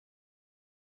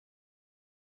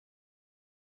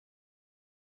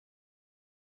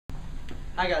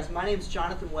Hi guys, my name is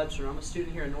Jonathan Webster. I'm a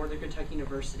student here at Northern Kentucky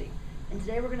University. And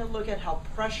today we're going to look at how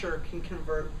pressure can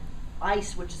convert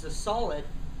ice, which is a solid,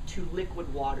 to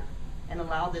liquid water and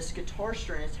allow this guitar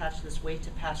string attached to this weight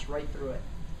to pass right through it.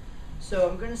 So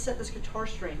I'm going to set this guitar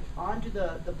string onto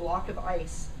the block of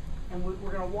ice, and what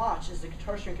we're going to watch is the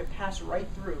guitar string can pass right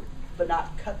through but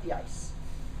not cut the ice.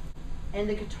 And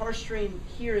the guitar string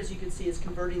here, as you can see, is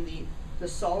converting the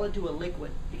solid to a liquid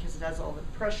because it has all the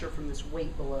pressure from this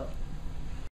weight below.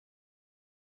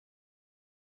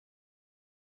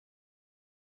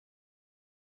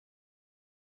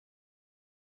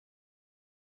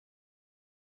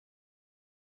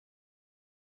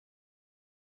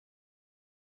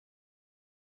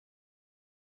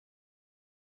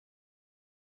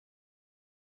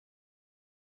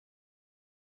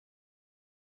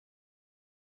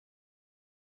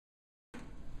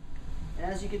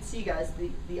 And as you can see, guys,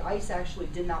 the ice actually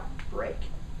did not break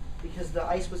because the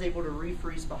ice was able to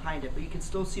refreeze behind it, but you can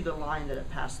still see the line that it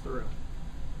passed through,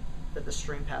 that the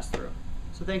string passed through.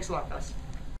 So thanks a lot, guys.